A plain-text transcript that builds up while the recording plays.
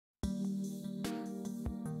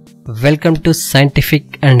Welcome to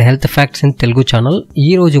scientific and health facts in Telugu channel.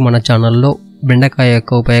 ఈరోజు మన ఛానల్లో బెండకాయ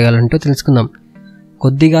యొక్క ఉపయోగాలంటూ తెలుసుకుందాం.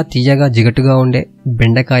 కొద్దిగా తీయగా జిగటుగా ఉండే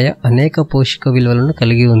బెండకాయ అనేక పోషక విలువలను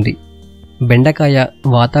కలిగి ఉంది. బెండకాయ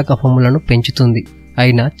వాత కఫములను పెంచుతుంది,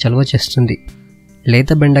 అయినా చలువ చేస్తుంది.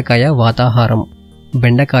 లేత బెండకాయ వాతాహారం.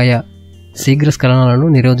 బెండకాయ శీఘ్రస్ఖలనాలను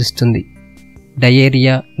నిరోధిస్తుంది.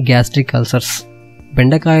 Diarrhoea, gastric ulcers.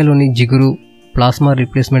 బెండకాయలోని జిగురు ప్లాస్మా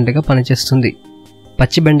రీప్లేస్మెంట్గా పనిచేస్తుంది.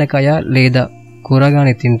 పచ్చి బెండకాయ లేదా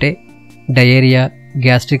కూరగాని తింటే డయేరియా,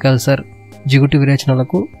 గ్యాస్ట్రిక్ అల్సర్, జిగుటు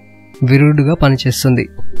విరేచనలకు విరుగుడుగా పనిచేస్తుంది.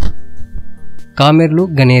 కామెర్లు,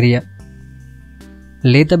 గనేరియా.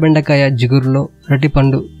 లేత బెండకాయ జిగురులో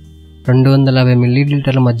అరటిపండు 250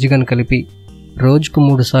 ml మజ్జిగను కలిపి రోజుకు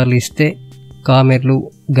 3 సార్లు ఇస్తే కామెర్లు,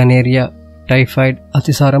 గనేరియా, టైఫాయిడ్,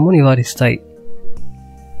 అతిసారము నివారిస్తాయి.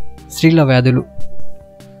 స్త్రీల వ్యాధులు.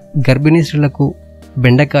 గర్భిణీ స్త్రీలకు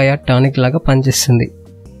బెండకాయ టానిక్ లాగా పనిచేస్తుంది.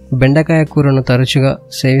 బెండకాయ కూరను తరచుగా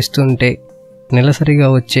సేవిస్తుంటే నెలసరిగా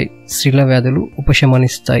వచ్చే స్త్రీల వ్యాధులు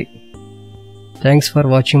ఉపశమనిస్తాయి. Thanks for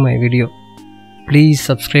watching my video. Please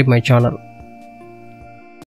subscribe my channel.